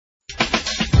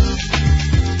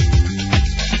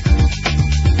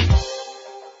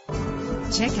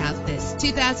Check out this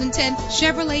 2010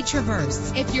 Chevrolet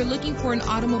Traverse. If you're looking for an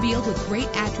automobile with great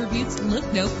attributes,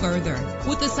 look no further.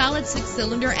 With a solid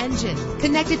 6-cylinder engine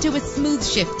connected to a smooth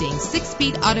shifting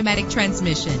 6-speed automatic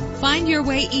transmission, find your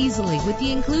way easily with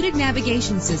the included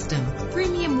navigation system.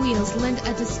 Premium wheels lend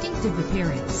a distinctive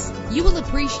appearance. You will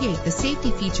appreciate the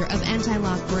safety feature of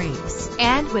anti-lock brakes.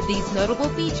 And with these notable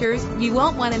features, you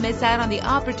won't want to miss out on the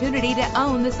opportunity to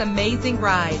own this amazing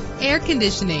ride. Air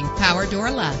conditioning, power door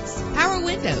locks, power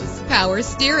windows, power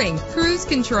steering, cruise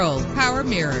control, power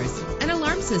mirrors, an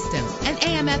alarm system, an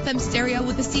AM/FM stereo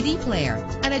with a CD player,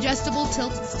 an adjustable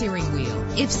tilt steering wheel.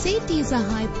 If safety is a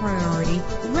high priority,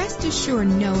 rest assured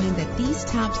knowing that these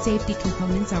top safety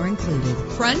components are included: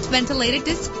 front ventilated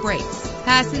disc brakes,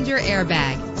 passenger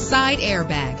airbag, side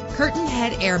airbag, curtain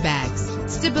head airbags,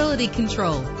 stability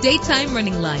control, daytime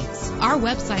running lights. Our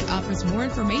website offers more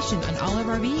information on all of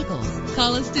our vehicles.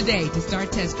 Call us today to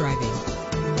start test driving.